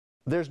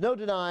There's no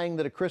denying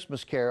that A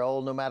Christmas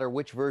Carol, no matter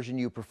which version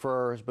you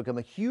prefer, has become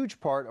a huge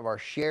part of our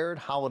shared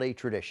holiday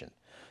tradition.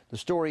 The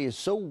story is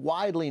so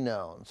widely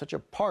known, such a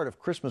part of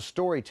Christmas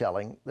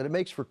storytelling, that it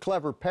makes for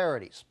clever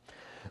parodies.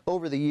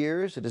 Over the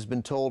years, it has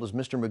been told as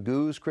Mr.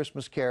 Magoo's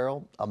Christmas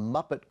Carol, a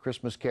Muppet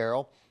Christmas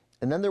Carol,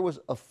 and then there was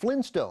a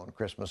Flintstone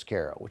Christmas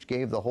Carol, which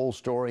gave the whole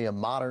story a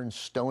modern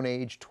Stone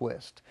Age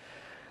twist.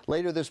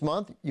 Later this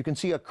month, you can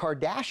see a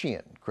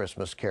Kardashian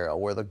Christmas Carol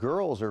where the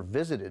girls are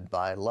visited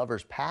by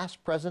lovers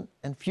past, present,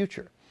 and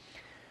future.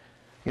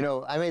 You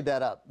know, I made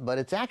that up, but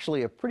it's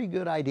actually a pretty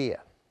good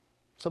idea.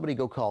 Somebody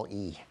go call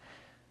E.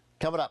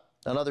 Coming up,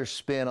 another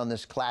spin on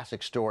this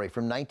classic story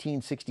from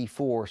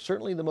 1964,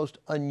 certainly the most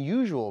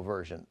unusual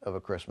version of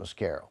A Christmas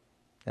Carol.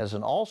 It has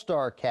an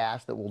all-star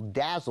cast that will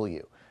dazzle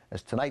you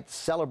as tonight's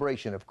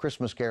celebration of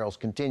Christmas carols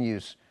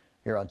continues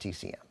here on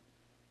TCM.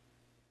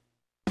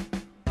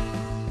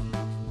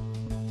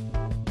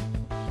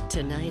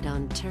 Tonight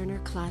on Turner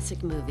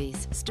Classic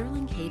Movies,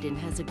 Sterling Hayden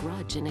has a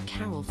grudge in A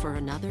Carol for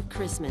Another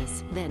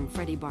Christmas. Then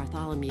Freddie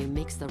Bartholomew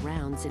makes the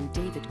rounds in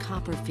David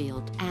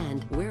Copperfield.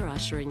 And we're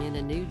ushering in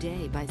a new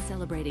day by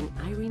celebrating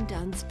Irene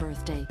Dunn's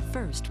birthday,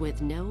 first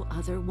with No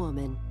Other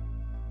Woman.